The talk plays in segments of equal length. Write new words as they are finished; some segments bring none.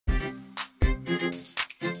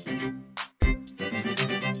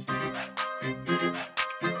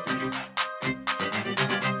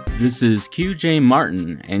This is QJ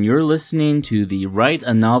Martin, and you're listening to the Write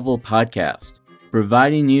a Novel podcast,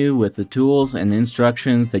 providing you with the tools and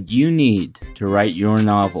instructions that you need to write your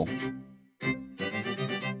novel.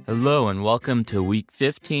 Hello, and welcome to week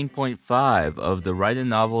 15.5 of the Write a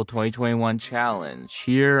Novel 2021 Challenge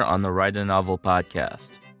here on the Write a Novel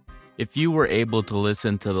podcast. If you were able to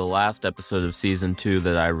listen to the last episode of Season 2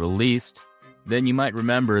 that I released, then you might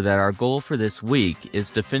remember that our goal for this week is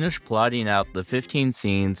to finish plotting out the 15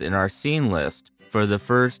 scenes in our scene list for the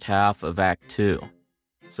first half of Act 2.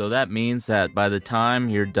 So that means that by the time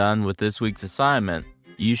you're done with this week's assignment,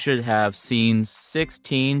 you should have scenes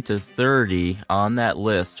 16 to 30 on that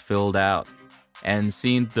list filled out, and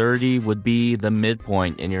scene 30 would be the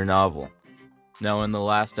midpoint in your novel. Now, in the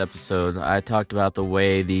last episode, I talked about the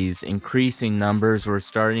way these increasing numbers were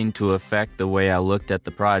starting to affect the way I looked at the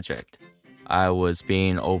project. I was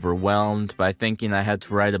being overwhelmed by thinking I had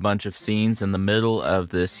to write a bunch of scenes in the middle of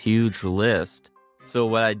this huge list. So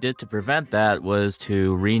what I did to prevent that was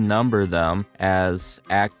to renumber them as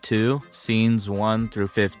Act 2, Scenes 1 through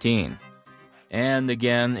 15. And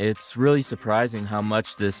again, it's really surprising how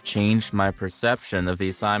much this changed my perception of the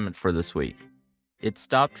assignment for this week. It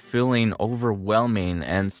stopped feeling overwhelming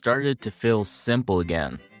and started to feel simple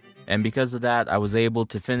again. And because of that, I was able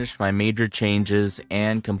to finish my major changes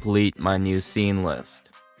and complete my new scene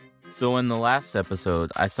list. So in the last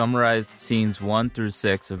episode, I summarized scenes 1 through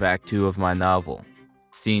 6 of Act 2 of my novel.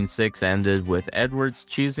 Scene 6 ended with Edwards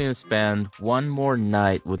choosing to spend one more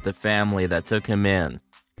night with the family that took him in,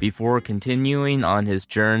 before continuing on his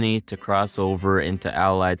journey to cross over into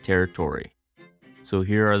Allied territory. So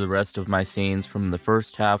here are the rest of my scenes from the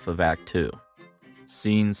first half of Act 2.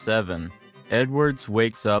 Scene 7. Edwards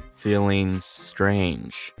wakes up feeling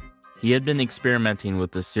strange. He had been experimenting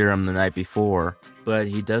with the serum the night before, but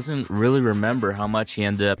he doesn't really remember how much he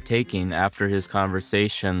ended up taking after his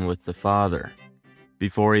conversation with the father.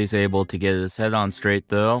 Before he's able to get his head on straight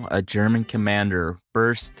though, a German commander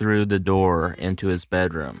bursts through the door into his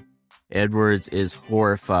bedroom. Edwards is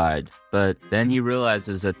horrified, but then he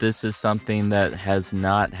realizes that this is something that has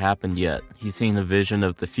not happened yet. He's seen a vision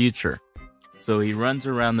of the future. So he runs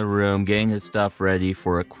around the room, getting his stuff ready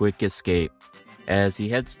for a quick escape. As he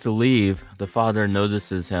heads to leave, the father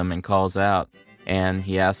notices him and calls out, and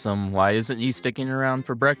he asks him why isn't he sticking around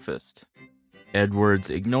for breakfast. Edwards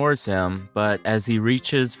ignores him, but as he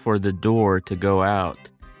reaches for the door to go out,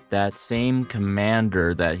 that same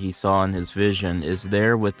commander that he saw in his vision is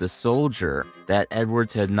there with the soldier that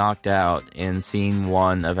Edwards had knocked out in scene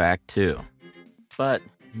 1 of Act 2. But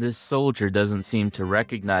this soldier doesn't seem to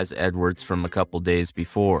recognize Edwards from a couple days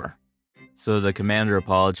before. So the commander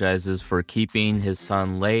apologizes for keeping his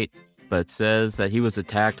son late, but says that he was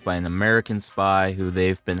attacked by an American spy who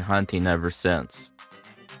they've been hunting ever since.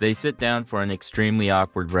 They sit down for an extremely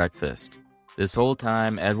awkward breakfast. This whole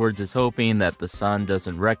time, Edwards is hoping that the son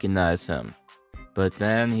doesn't recognize him. But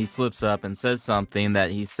then he slips up and says something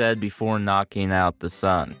that he said before knocking out the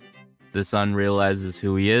son. The son realizes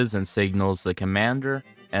who he is and signals the commander,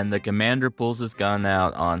 and the commander pulls his gun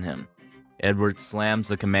out on him. Edwards slams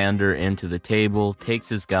the commander into the table, takes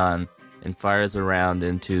his gun, and fires a round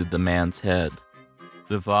into the man's head.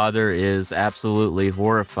 The father is absolutely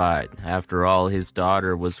horrified. After all, his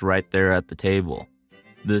daughter was right there at the table.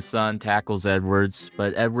 The son tackles Edwards,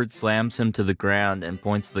 but Edwards slams him to the ground and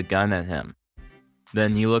points the gun at him.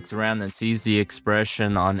 Then he looks around and sees the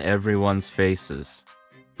expression on everyone's faces.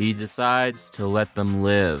 He decides to let them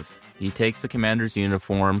live. He takes the commander's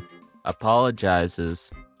uniform,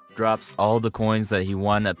 apologizes, drops all the coins that he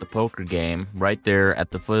won at the poker game right there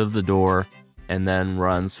at the foot of the door, and then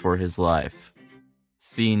runs for his life.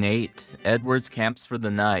 Scene 8. Edwards camps for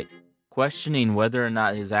the night, questioning whether or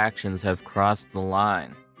not his actions have crossed the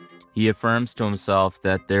line. He affirms to himself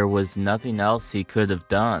that there was nothing else he could have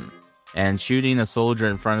done, and shooting a soldier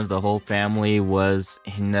in front of the whole family was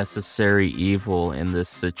a necessary evil in this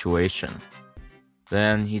situation.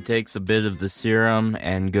 Then he takes a bit of the serum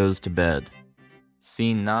and goes to bed.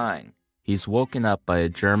 Scene 9. He's woken up by a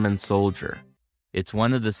German soldier. It's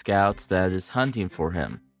one of the scouts that is hunting for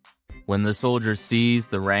him. When the soldier sees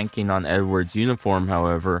the ranking on Edward's uniform,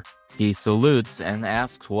 however, he salutes and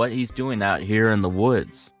asks what he's doing out here in the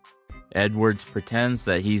woods. Edwards pretends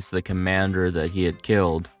that he's the commander that he had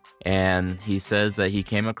killed, and he says that he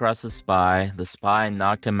came across a spy. The spy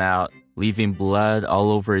knocked him out, leaving blood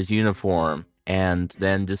all over his uniform, and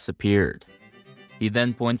then disappeared. He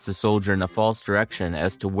then points the soldier in a false direction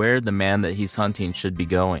as to where the man that he's hunting should be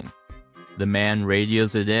going. The man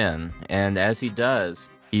radios it in, and as he does,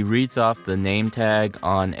 He reads off the name tag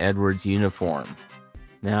on Edward's uniform.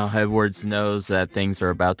 Now Edwards knows that things are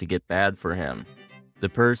about to get bad for him. The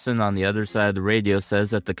person on the other side of the radio says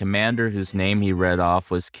that the commander whose name he read off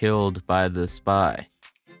was killed by the spy.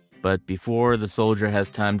 But before the soldier has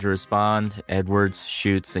time to respond, Edwards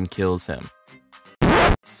shoots and kills him.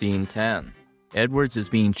 Scene 10. Edwards is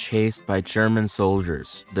being chased by German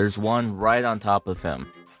soldiers. There's one right on top of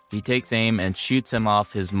him. He takes aim and shoots him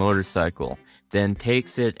off his motorcycle, then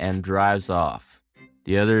takes it and drives off.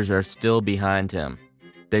 The others are still behind him.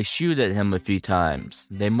 They shoot at him a few times.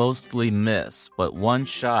 They mostly miss, but one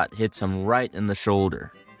shot hits him right in the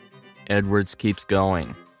shoulder. Edwards keeps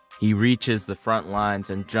going. He reaches the front lines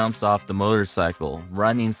and jumps off the motorcycle,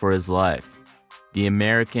 running for his life. The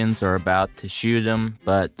Americans are about to shoot him,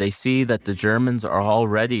 but they see that the Germans are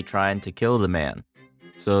already trying to kill the man.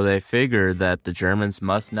 So they figure that the Germans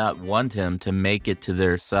must not want him to make it to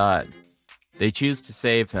their side. They choose to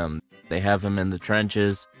save him. They have him in the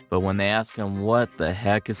trenches, but when they ask him what the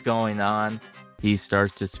heck is going on, he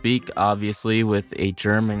starts to speak, obviously with a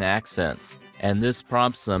German accent, and this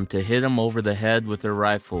prompts them to hit him over the head with their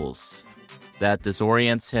rifles. That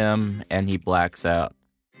disorients him, and he blacks out.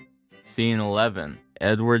 Scene 11.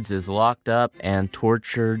 Edwards is locked up and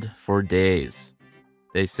tortured for days.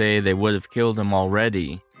 They say they would have killed him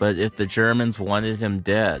already, but if the Germans wanted him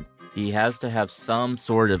dead, he has to have some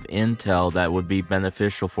sort of intel that would be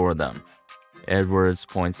beneficial for them. Edwards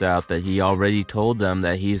points out that he already told them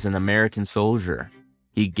that he's an American soldier.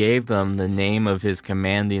 He gave them the name of his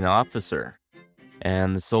commanding officer.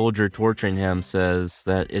 And the soldier torturing him says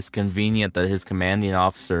that it's convenient that his commanding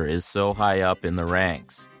officer is so high up in the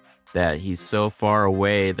ranks, that he's so far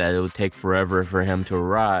away that it would take forever for him to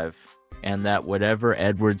arrive, and that whatever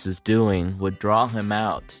Edwards is doing would draw him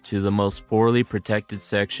out to the most poorly protected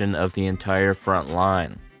section of the entire front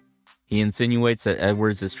line. He insinuates that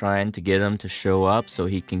Edwards is trying to get him to show up so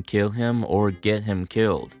he can kill him or get him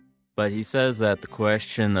killed. But he says that the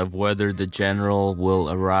question of whether the general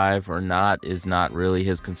will arrive or not is not really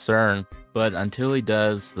his concern, but until he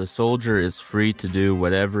does, the soldier is free to do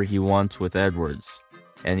whatever he wants with Edwards.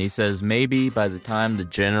 And he says maybe by the time the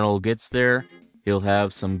general gets there, he'll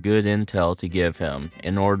have some good intel to give him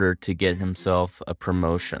in order to get himself a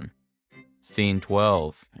promotion. Scene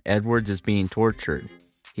 12. Edwards is being tortured.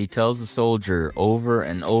 He tells the soldier over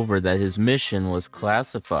and over that his mission was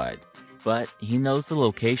classified, but he knows the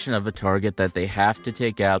location of a target that they have to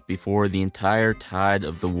take out before the entire tide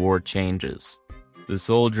of the war changes. The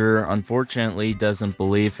soldier, unfortunately, doesn't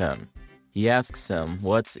believe him. He asks him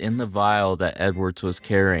what's in the vial that Edwards was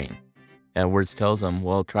carrying. Edwards tells him,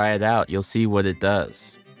 well, try it out, you'll see what it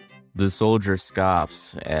does. The soldier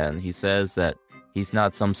scoffs, and he says that he's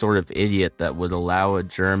not some sort of idiot that would allow a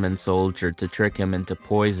German soldier to trick him into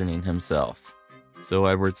poisoning himself. So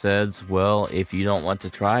Edwards says, well, if you don't want to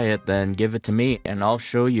try it, then give it to me, and I'll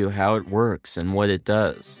show you how it works and what it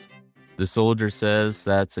does. The soldier says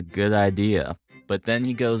that's a good idea, but then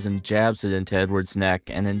he goes and jabs it into Edwards' neck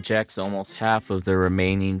and injects almost half of the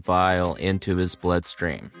remaining vial into his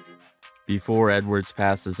bloodstream. Before Edwards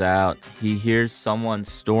passes out, he hears someone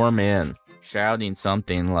storm in, shouting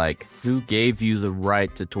something like, "Who gave you the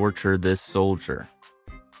right to torture this soldier?"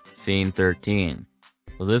 Scene 13.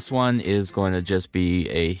 Well, this one is going to just be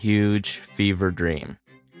a huge fever dream.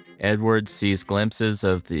 Edwards sees glimpses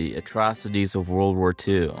of the atrocities of World War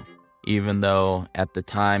II, even though at the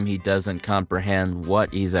time he doesn't comprehend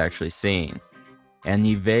what he's actually seeing. And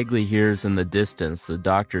he vaguely hears in the distance the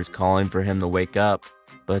doctors calling for him to wake up,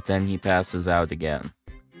 but then he passes out again.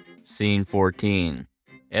 Scene 14.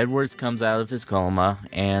 Edwards comes out of his coma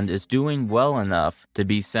and is doing well enough to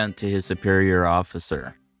be sent to his superior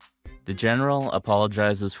officer. The general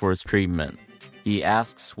apologizes for his treatment. He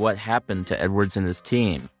asks what happened to Edwards and his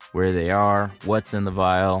team, where they are, what's in the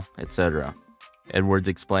vial, etc. Edwards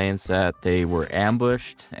explains that they were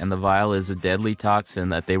ambushed and the vial is a deadly toxin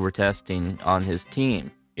that they were testing on his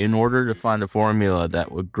team in order to find a formula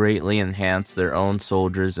that would greatly enhance their own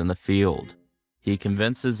soldiers in the field. He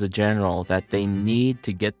convinces the general that they need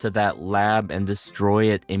to get to that lab and destroy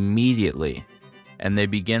it immediately, and they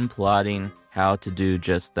begin plotting how to do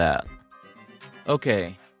just that.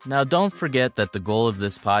 Okay, now don't forget that the goal of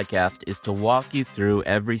this podcast is to walk you through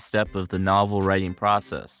every step of the novel writing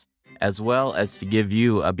process, as well as to give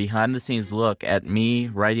you a behind-the-scenes look at me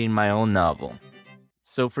writing my own novel.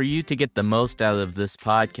 So for you to get the most out of this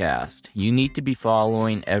podcast, you need to be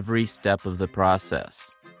following every step of the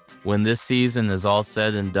process. When this season is all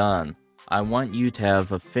said and done, I want you to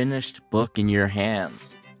have a finished book in your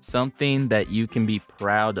hands, something that you can be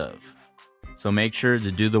proud of. So make sure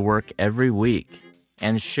to do the work every week,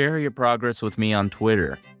 and share your progress with me on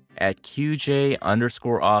Twitter at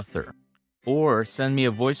QJ_author, or send me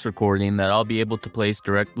a voice recording that I'll be able to place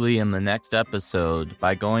directly in the next episode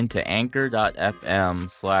by going to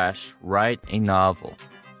anchor.fm/writeanovel.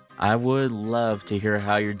 I would love to hear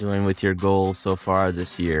how you're doing with your goals so far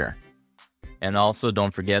this year. And also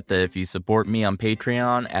don't forget that if you support me on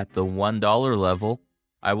Patreon at the $1 level,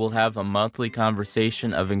 I will have a monthly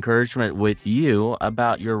conversation of encouragement with you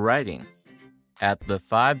about your writing. At the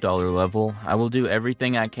 $5 level, I will do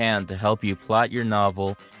everything I can to help you plot your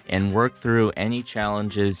novel and work through any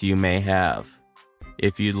challenges you may have.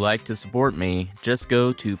 If you'd like to support me, just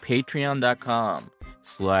go to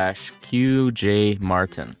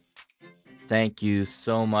patreon.com/QJMartin. Thank you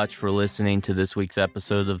so much for listening to this week's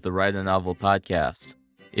episode of the Write a Novel podcast.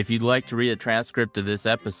 If you'd like to read a transcript of this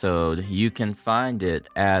episode, you can find it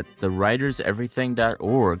at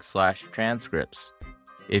thewriterseverything.org/transcripts.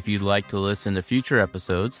 If you'd like to listen to future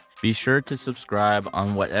episodes, be sure to subscribe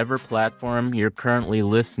on whatever platform you're currently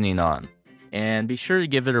listening on. And be sure to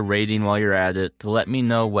give it a rating while you're at it to let me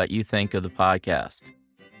know what you think of the podcast.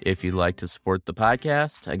 If you'd like to support the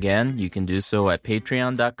podcast, again, you can do so at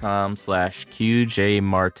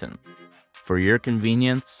patreon.com/QJMartin. For your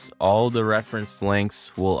convenience, all the reference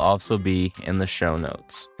links will also be in the show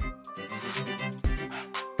notes.